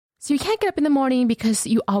So you can't get up in the morning because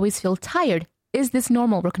you always feel tired. Is this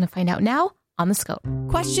normal? We're going to find out now on The Scope.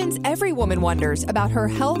 Questions every woman wonders about her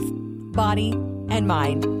health, body, and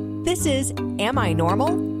mind. This is Am I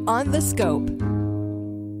Normal? On The Scope.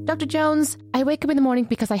 Dr. Jones, I wake up in the morning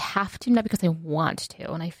because I have to, not because I want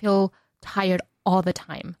to, and I feel tired all the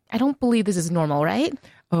time. I don't believe this is normal, right?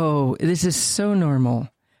 Oh, this is so normal.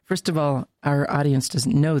 First of all, our audience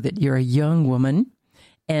doesn't know that you're a young woman,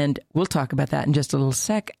 and we'll talk about that in just a little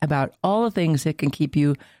sec, about all the things that can keep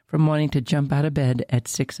you from wanting to jump out of bed at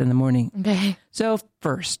 6 in the morning. Okay. So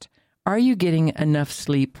first, are you getting enough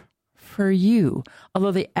sleep for you?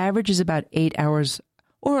 Although the average is about 8 hours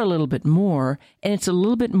or a little bit more, and it's a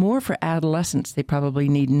little bit more for adolescents. They probably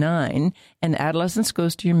need 9, and adolescence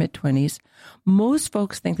goes to your mid-20s. Most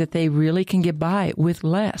folks think that they really can get by with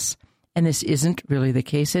less, and this isn't really the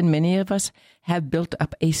case, and many of us have built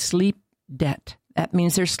up a sleep debt. That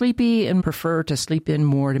means they're sleepy and prefer to sleep in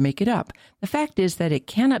more to make it up. The fact is that it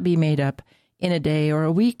cannot be made up in a day or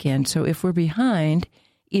a weekend, so if we're behind,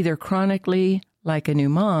 either chronically, like a new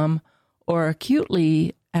mom, or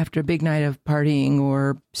acutely, after a big night of partying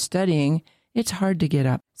or studying, it's hard to get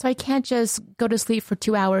up. So I can't just go to sleep for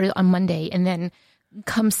 2 hours on Monday and then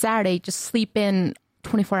come Saturday, just sleep in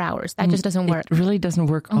 24 hours. That just doesn't work. It really doesn't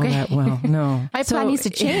work all that well, no. My plan needs to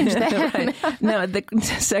change then. Right. Now, the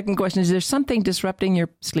second question is, there's something disrupting your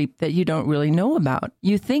sleep that you don't really know about.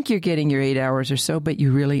 You think you're getting your 8 hours or so, but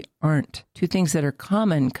you really aren't. 2 things that are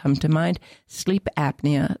common come to mind: sleep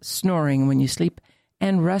apnea, snoring when you sleep,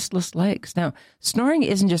 and restless legs. Now, snoring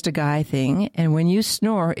isn't just a guy thing, and when you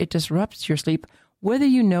snore, it disrupts your sleep, whether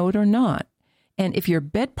you know it or not. And if your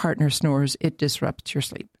bed partner snores, it disrupts your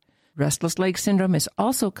sleep. Restless leg syndrome is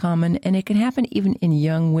also common, and it can happen even in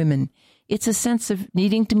young women. It's a sense of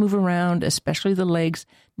needing to move around, especially the legs,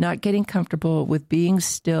 not getting comfortable with being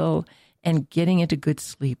still and getting into good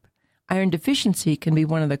sleep. Iron deficiency can be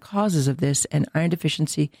one of the causes of this, and iron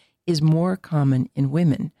deficiency is more common in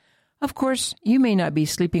women. Of course, you may not be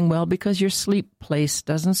sleeping well because your sleep place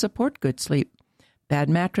doesn't support good sleep. Bad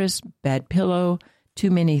mattress, bad pillow,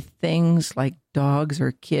 too many things like dogs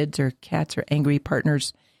or kids or cats or angry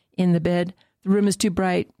partners in the bed. The room is too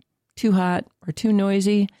bright, too hot, or too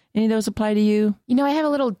noisy. Any of those apply to you? You know, I have a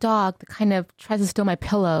little dog that kind of tries to steal my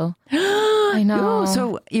pillow. I know. Oh,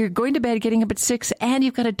 so you're going to bed, getting up at 6, and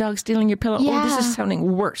you've got a dog stealing your pillow. Yeah. Oh, this is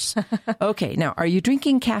sounding worse. Okay, now, are you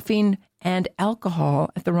drinking caffeine and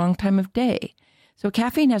alcohol at the wrong time of day? So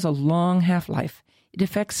caffeine has a long half-life. It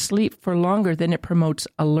affects sleep for longer than it promotes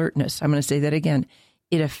alertness. I'm going to say that again.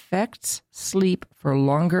 It affects sleep for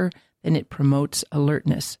longer than it promotes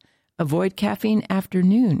alertness. Avoid caffeine after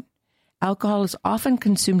noon. Alcohol is often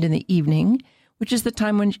consumed in the evening, which is the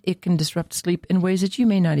time when it can disrupt sleep in ways that you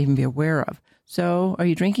may not even be aware of. So, are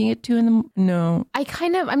you drinking it No.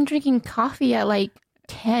 I'm drinking coffee at like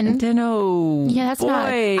 10. 10, oh, yeah, that's boy, not.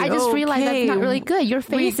 I just realized that's not really good. Your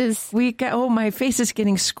face is. My face is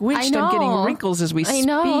getting squished. I'm getting wrinkles as we speak. I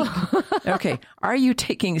know. Okay. Are you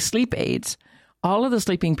taking sleep aids? All of the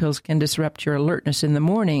sleeping pills can disrupt your alertness in the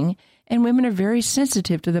morning, and women are very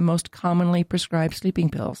sensitive to the most commonly prescribed sleeping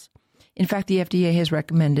pills. In fact, the FDA has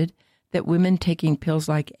recommended that women taking pills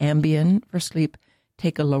like Ambien for sleep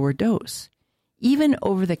take a lower dose. Even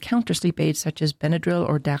over-the-counter sleep aids such as Benadryl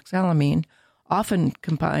or Daxalamine, often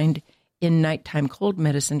combined in nighttime cold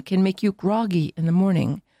medicine, can make you groggy in the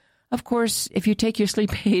morning. Of course, if you take your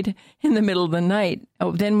sleep aid in the middle of the night,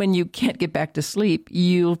 then when you can't get back to sleep,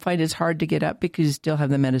 you'll find it's hard to get up because you still have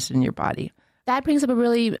the medicine in your body. That brings up a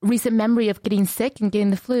really recent memory of getting sick and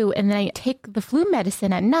getting the flu. And then I take the flu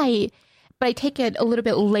medicine at night, but I take it a little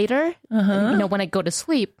bit later, when I go to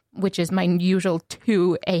sleep, which is my usual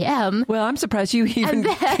 2 a.m. Well, I'm surprised you even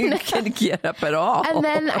can get up at all. And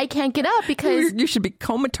then I can't get up because... You should be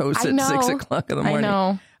comatose at 6 o'clock in the morning. I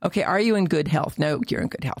know. Okay, are you in good health? No, you're in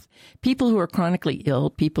good health. People who are chronically ill,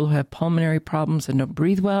 people who have pulmonary problems and don't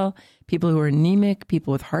breathe well, people who are anemic,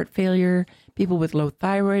 people with heart failure, people with low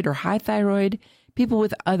thyroid or high thyroid, people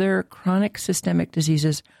with other chronic systemic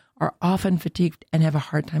diseases are often fatigued and have a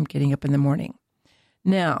hard time getting up in the morning.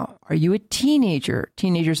 Now, are you a teenager?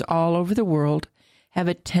 Teenagers all over the world have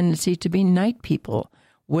a tendency to be night people,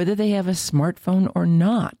 whether they have a smartphone or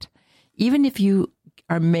not. Even if you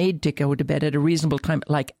are made to go to bed at a reasonable time,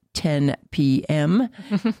 like 10 p.m.,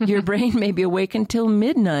 your brain may be awake until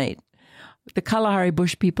midnight. The Kalahari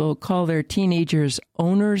Bush people call their teenagers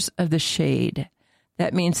owners of the shade.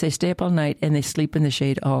 That means they stay up all night and they sleep in the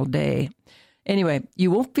shade all day. Anyway,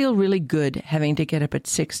 you won't feel really good having to get up at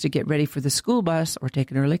 6 to get ready for the school bus or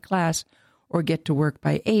take an early class or get to work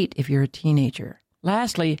by 8 if you're a teenager.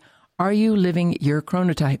 Lastly, Are you living your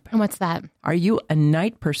chronotype? And what's that? Are you a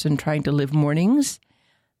night person trying to live mornings?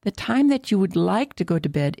 The time that you would like to go to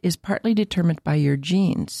bed is partly determined by your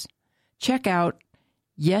genes. Check out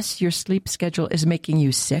Yes, Your Sleep Schedule is Making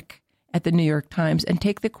You Sick at the New York Times and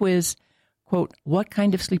take the quiz, quote, what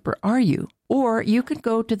kind of sleeper are you? Or you could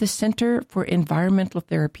go to the Center for Environmental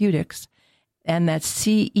Therapeutics, and that's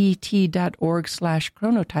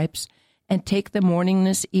cet.org/chronotypes, and take the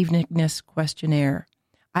morningness, eveningness questionnaire.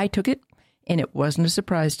 I took it, and it wasn't a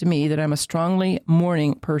surprise to me that I'm a strongly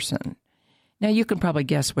morning person. Now, you can probably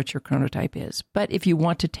guess what your chronotype is, but if you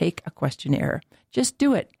want to take a questionnaire, just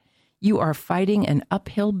do it. You are fighting an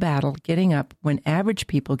uphill battle getting up when average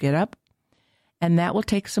people get up, and that will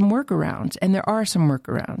take some workarounds, and there are some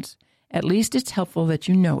workarounds. At least it's helpful that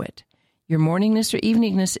you know it. Your morningness or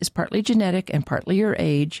eveningness is partly genetic and partly your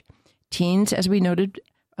age. Teens, as we noted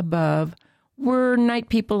above, were night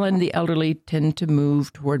people, and the elderly tend to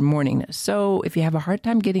move toward morningness. So if you have a hard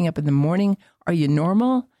time getting up in the morning, are you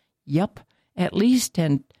normal? Yup. At least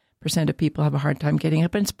 10% of people have a hard time getting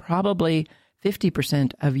up, and it's probably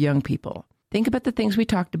 50% of young people. Think about the things we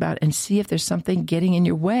talked about and see if there's something getting in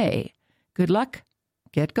your way. Good luck,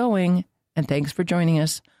 get going, and thanks for joining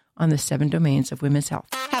us on the 7 Domains of Women's Health.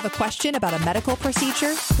 Have a question about a medical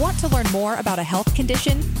procedure? Want to learn more about a health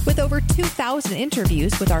condition? With over 2,000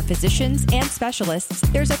 interviews with our physicians and specialists,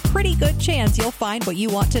 there's a pretty good chance you'll find what you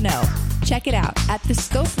want to know. Check it out at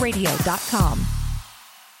thescoperadio.com.